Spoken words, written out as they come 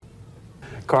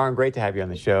Karin, great to have you on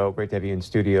the show. Great to have you in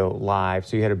studio live.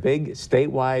 So you had a big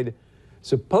statewide,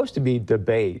 supposed to be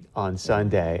debate on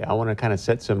Sunday. I want to kind of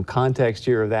set some context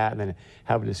here of that and then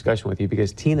have a discussion with you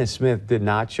because Tina Smith did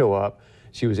not show up.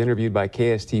 She was interviewed by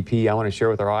KSTP. I want to share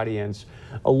with our audience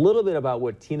a little bit about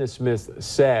what Tina Smith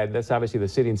said. That's obviously the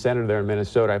sitting senator there in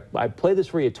Minnesota. I played this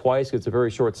for you twice because it's a very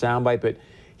short soundbite, but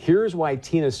here's why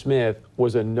Tina Smith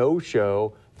was a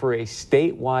no-show for a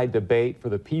statewide debate for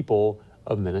the people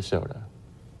of Minnesota.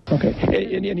 Okay.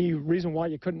 Any reason why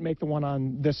you couldn't make the one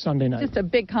on this Sunday night? Just a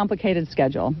big, complicated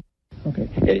schedule. Okay.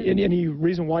 Any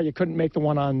reason why you couldn't make the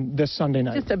one on this Sunday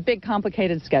night? Just a big,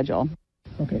 complicated schedule.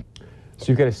 Okay. So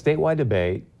you've got a statewide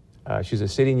debate. She's a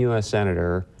sitting U.S.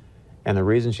 senator, and the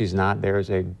reason she's not there is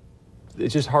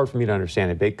it's just hard for me to understand.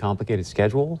 A big, complicated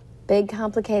schedule? Big,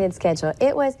 complicated schedule.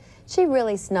 She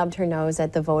really snubbed her nose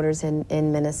at the voters in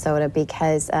Minnesota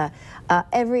because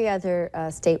every other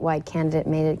statewide candidate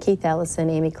made it. Keith Ellison,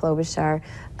 Amy Klobuchar,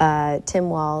 Tim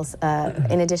Walz,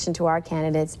 in addition to our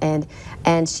candidates,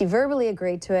 and she verbally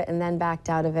agreed to it and then backed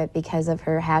out of it because of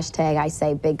her hashtag, I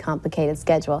say, big, complicated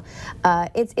schedule.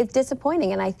 It's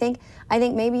disappointing, and I think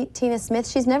maybe Tina Smith,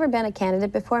 she's never been a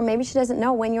candidate before. Maybe she doesn't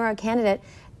know when you're a candidate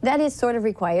that is sort of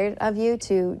required of you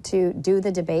to do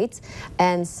the debates,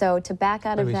 and so to back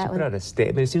out of that one. Put out a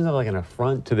statement. It seems like an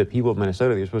affront to the people of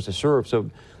Minnesota that you're supposed to serve. So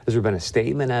has there been a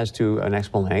statement as to an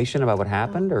explanation about what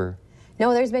happened, or?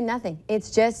 No, there's been nothing. It's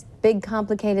just big,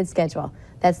 complicated schedule.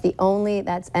 That's the only,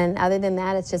 and other than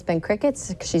that, it's just been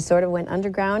crickets. She sort of went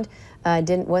underground,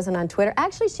 wasn't on Twitter.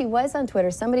 Actually, she was on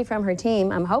Twitter. Somebody from her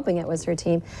team, I'm hoping it was her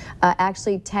team,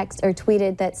 actually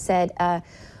tweeted that said,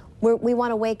 we want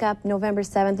to wake up November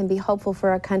 7th and be hopeful for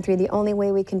our country. The only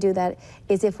way we can do that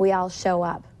is if we all show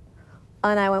up.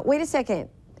 And I went, wait a second,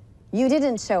 you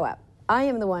didn't show up. I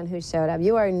am the one who showed up.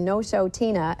 You are no-show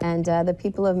Tina, and the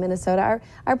people of Minnesota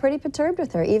are pretty perturbed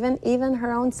with her, even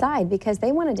her own side, because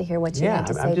they wanted to hear what she had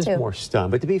to say, too. I'm just more stunned.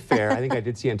 But to be fair, I think I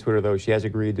did see on Twitter, though, she has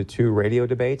agreed to 2 radio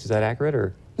debates. Is that accurate,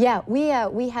 or? Yeah,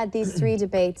 we had these 3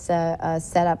 debates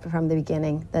set up from the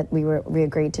beginning that we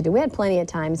agreed to do. We had plenty of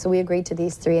time, so we agreed to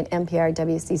these 3 at NPR,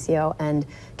 WCCO, and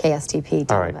KSTP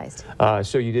televised. All right.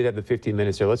 So you did have the 15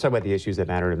 minutes there. Let's talk about the issues that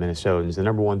matter to Minnesotans. The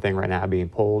number one thing right now being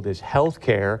polled is health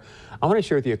care. I want to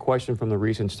share with you a question from the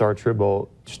recent Star Trib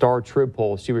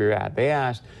poll. See where you're at. They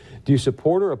asked, do you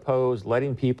support or oppose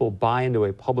letting people buy into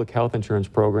a public health insurance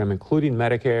program, including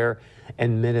Medicare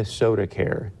and Minnesota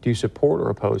Care? Do you support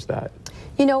or oppose that?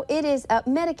 You know, it is,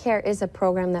 Medicare is a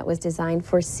program that was designed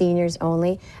for seniors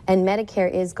only, and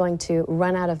Medicare is going to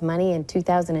run out of money in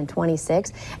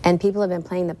 2026, and people have been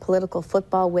playing the political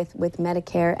football with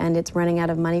Medicare, and it's running out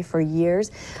of money for years.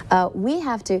 We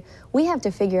have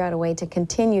to figure out a way to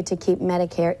continue to keep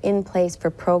Medicare in place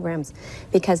for programs,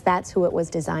 because that's who it was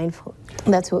designed for.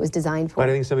 That's who it was designed for. But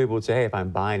I think some people would say, hey, if I'm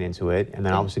buying into it, and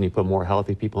then all of a sudden you put more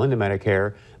healthy people into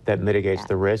Medicare, that mitigates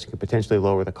the risk and potentially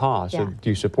lower the cost. So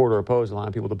do you support or oppose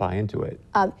allowing people to buy into it?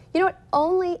 You know what?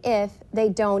 Only if they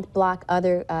don't block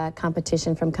other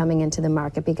competition from coming into the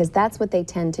market, because that's what they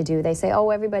tend to do. They say, oh,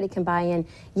 everybody can buy in,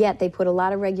 yet they put a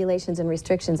lot of regulations and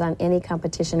restrictions on any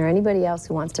competition or anybody else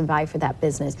who wants to vie for that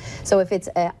business. So if it's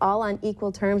all on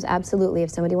equal terms, absolutely.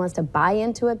 If somebody wants to buy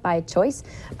into it by choice,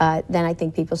 then I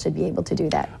think people should be able to do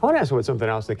that. I want to ask you about something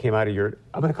else that came out of your,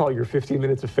 I'm going to call it your 15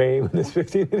 minutes of fame in this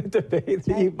 15-minute debate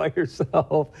that you by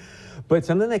yourself. But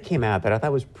something that came out that I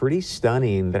thought was pretty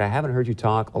stunning that I haven't heard you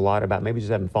talk a lot about, maybe just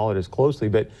haven't followed as closely,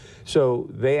 but so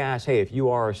they asked, hey, if you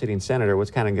are a sitting senator, what's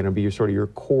kind of going to be your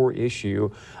core issue?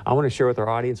 I want to share with our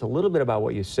audience a little bit about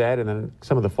what you said and then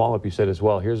some of the follow-up you said as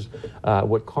well. Here's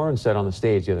what Karin said on the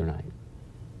stage the other night.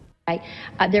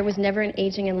 There was never an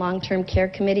aging and long-term care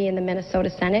committee in the Minnesota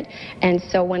Senate, and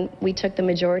so when we took the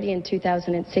majority in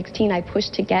 2016, I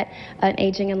pushed to get an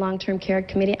aging and long-term care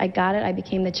committee. I got it. I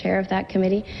became the chair of that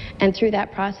committee, and through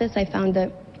that process, I found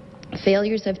the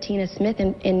failures of Tina Smith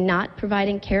in not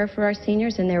providing care for our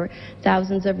seniors, and there were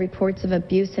thousands of reports of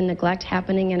abuse and neglect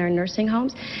happening in our nursing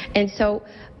homes, and so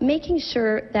making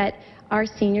sure that our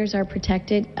seniors are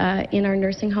protected in our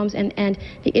nursing homes, and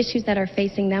the issues that are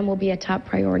facing them will be a top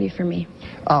priority for me.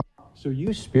 So you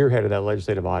spearheaded that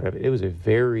legislative audit. It was a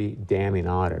very damning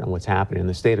audit on what's happening in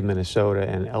the state of Minnesota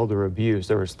and elder abuse.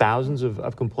 There was thousands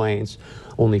of complaints.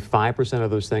 Only 5% of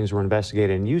those things were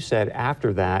investigated. And you said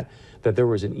after that there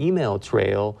was an email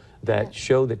trail that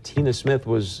showed that Tina Smith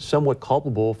was somewhat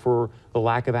culpable for the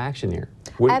lack of action here.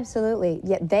 Absolutely.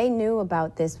 Yeah, they knew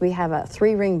about this. We have a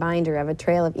 3-ring binder of a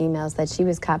trail of emails that she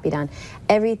was copied on.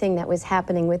 Everything that was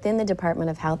happening within the Department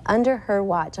of Health under her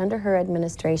watch, under her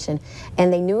administration.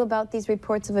 And they knew about these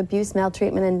reports of abuse,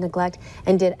 maltreatment, and neglect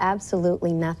and did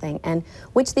absolutely nothing. And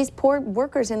which these poor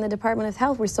workers in the Department of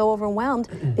Health were so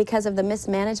overwhelmed because of the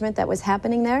mismanagement that was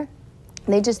happening there.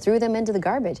 They just threw them into the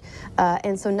garbage.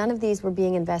 And so none of these were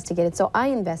being investigated. So I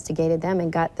investigated them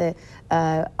and got the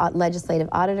legislative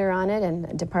auditor on it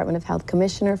and Department of Health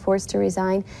commissioner forced to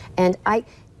resign. And I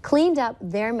cleaned up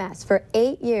their mess. For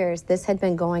 8 years, this had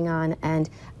been going on and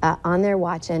on their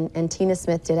watch, and Tina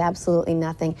Smith did absolutely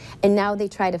nothing. And now they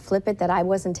try to flip it that I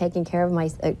wasn't taking care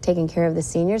of the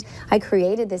seniors. I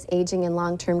created this Aging and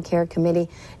Long-Term Care Committee,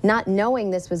 not knowing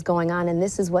this was going on, and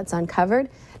this is what's uncovered.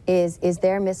 Is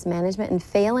their mismanagement and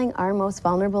failing our most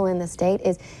vulnerable in the state,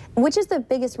 which is the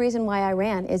biggest reason why I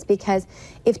ran, is because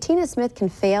if Tina Smith can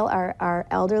fail our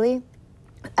elderly,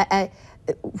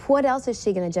 what else is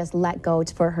she going to just let go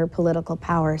for her political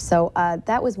power? So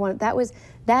that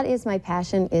is my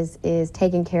passion, is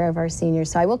taking care of our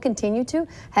seniors. So I will continue to.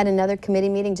 Had another committee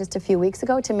meeting just a few weeks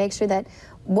ago to make sure that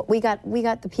we got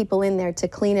the people in there to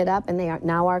clean it up, and they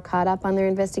are caught up on their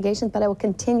investigations. But I will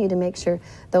continue to make sure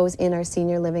those in our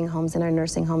senior living homes and our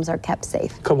nursing homes are kept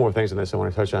safe. A couple more things on this I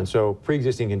want to touch on. So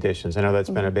pre-existing conditions. I know that's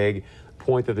been a big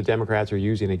point that the Democrats are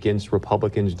using against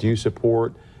Republicans. Do you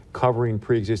support covering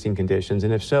pre-existing conditions?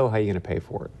 And if so, how are you going to pay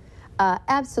for it?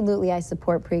 Absolutely, I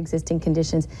support pre-existing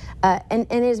conditions. And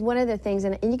it is one of the things,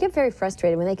 and you get very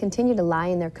frustrated when they continue to lie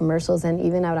in their commercials and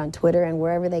even out on Twitter and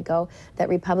wherever they go that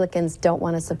Republicans don't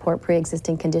want to support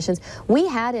pre-existing conditions. We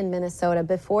had in Minnesota,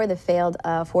 before the failed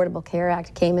Affordable Care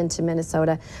Act came into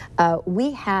Minnesota, we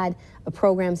had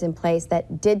programs in place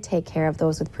that did take care of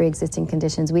those with pre-existing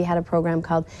conditions. We had a program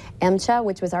called MCHA,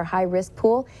 which was our high-risk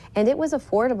pool, and it was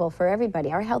affordable for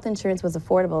everybody. Our health insurance was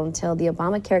affordable until the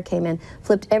Obamacare came in,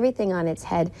 flipped everything on its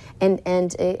head, and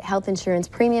health insurance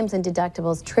premiums and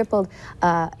deductibles tripled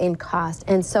in cost.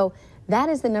 And so that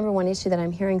is the #1 issue that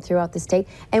I'm hearing throughout the state,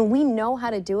 and we know how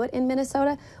to do it in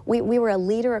Minnesota. We were a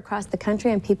leader across the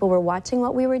country, and people were watching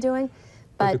what we were doing.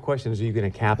 But the question is, are you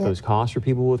going to cap those costs for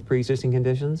people with pre-existing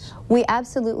conditions? We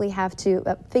absolutely have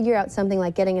to figure out something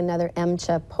like getting another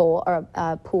MCHA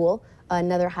pool,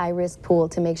 another high-risk pool,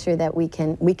 to make sure that we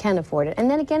can afford it. And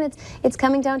then again, it's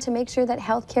coming down to make sure that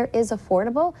healthcare is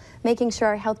affordable, making sure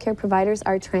our healthcare providers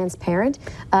are transparent.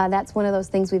 That's one of those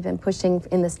things we've been pushing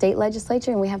in the state legislature,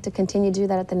 and we have to continue to do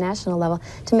that at the national level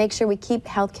to make sure we keep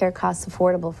healthcare costs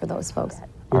affordable for those folks.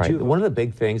 All right. One of the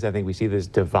big things, I think we see this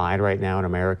divide right now in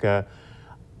America.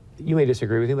 You may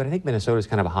disagree with me, but I think Minnesota is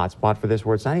kind of a hot spot for this,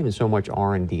 where it's not even so much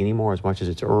R&D anymore as much as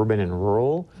it's urban and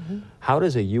rural. How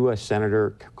does a U.S.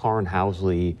 Senator, Karin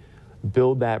Housley,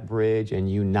 build that bridge and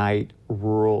unite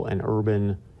rural and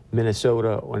urban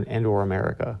Minnesota and/or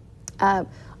America?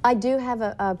 I do have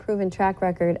a proven track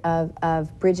record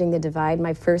of bridging the divide.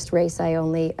 My first race, I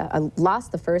only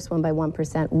lost the first one by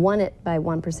 1%, won it by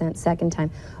 1% second time,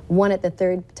 won it the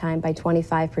third time by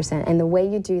 25%. And the way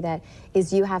you do that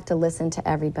is you have to listen to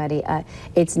everybody.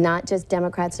 It's not just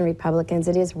Democrats and Republicans,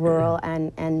 it is rural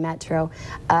and metro.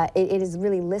 It is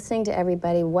really listening to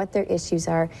everybody, what their issues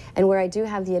are. And where I do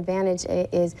have the advantage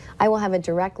is I will have a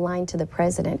direct line to the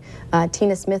president.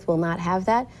 Tina Smith will not have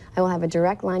that. I will have a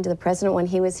direct line to the president. When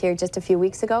he was here just a few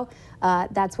weeks ago,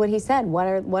 that's what he said. What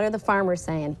are the farmers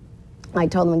saying? I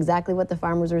told him exactly what the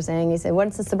farmers were saying. He said,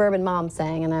 what's the suburban mom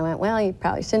saying? And I went, well, you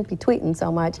probably shouldn't be tweeting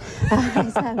so much. I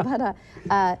said,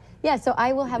 but yeah, so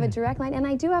I will have a direct line. And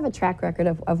I do have a track record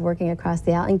of working across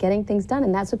the aisle and getting things done.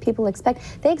 And that's what people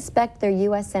expect. They expect their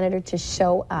U.S. Senator to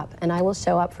show up. And I will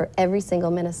show up for every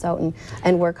single Minnesotan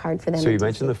and work hard for them. So you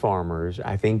mentioned the farmers.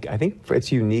 I think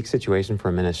it's a unique situation for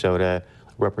a Minnesota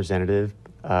representative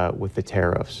with the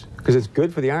tariffs. Because it's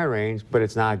good for the Iron Range, but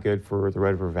it's not good for the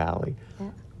Red River Valley. Yeah.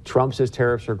 Trump says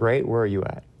tariffs are great. Where are you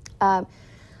at?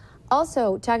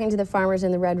 Also, talking to the farmers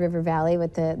in the Red River Valley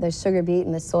with the sugar beet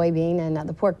and the soybean and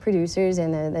the pork producers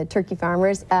and the turkey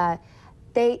farmers,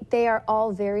 they are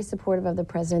all very supportive of the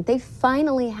president. They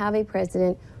finally have a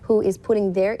president who is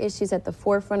putting their issues at the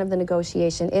forefront of the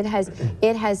negotiation. It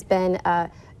has been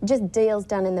just deals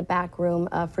done in the back room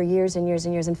for years and years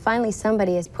and years, and finally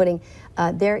somebody is putting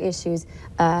their issues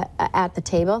at the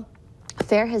table.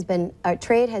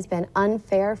 Trade has been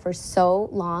unfair for so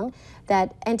long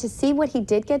and to see what he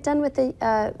did get done with the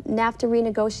NAFTA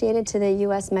renegotiated to the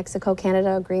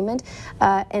U.S.-Mexico-Canada agreement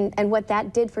and what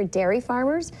that did for dairy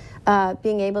farmers,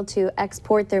 being able to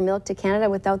export their milk to Canada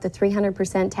without the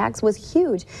 300% tax was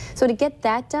huge. So to get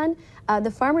that done,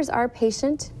 The farmers are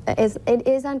patient. It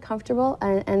is uncomfortable,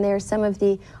 and they're some of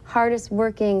the hardest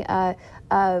working,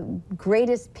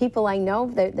 greatest people I know.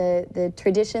 The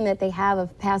tradition that they have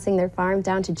of passing their farm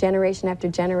down to generation after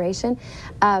generation.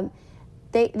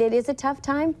 It is a tough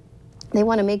time. They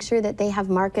want to make sure that they have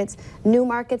markets, new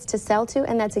markets to sell to,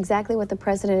 and that's exactly what the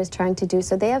president is trying to do.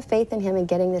 So they have faith in him in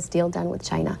getting this deal done with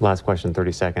China. Last question,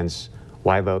 30 seconds.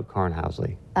 Why vote Karin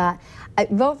Housley? I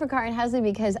vote for Karin Housley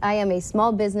because I am a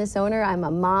small business owner. I'm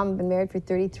a mom, been married for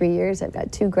 33 years. I've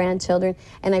got 2 grandchildren,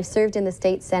 and I've served in the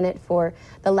state Senate for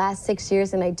the last 6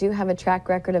 years, and I do have a track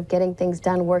record of getting things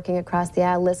done, working across the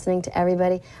aisle, listening to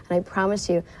everybody, and I promise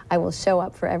you I will show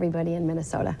up for everybody in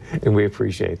Minnesota. And we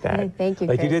appreciate that. Thank you,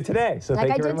 Like Chris. you did today. So Like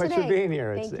thank I you very did much for today. being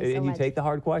here. Thank you so and you much. take the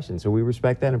hard questions, so we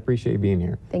respect that and appreciate you being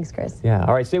here. Thanks, Chris. Yeah.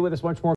 All right, stay with us. Much more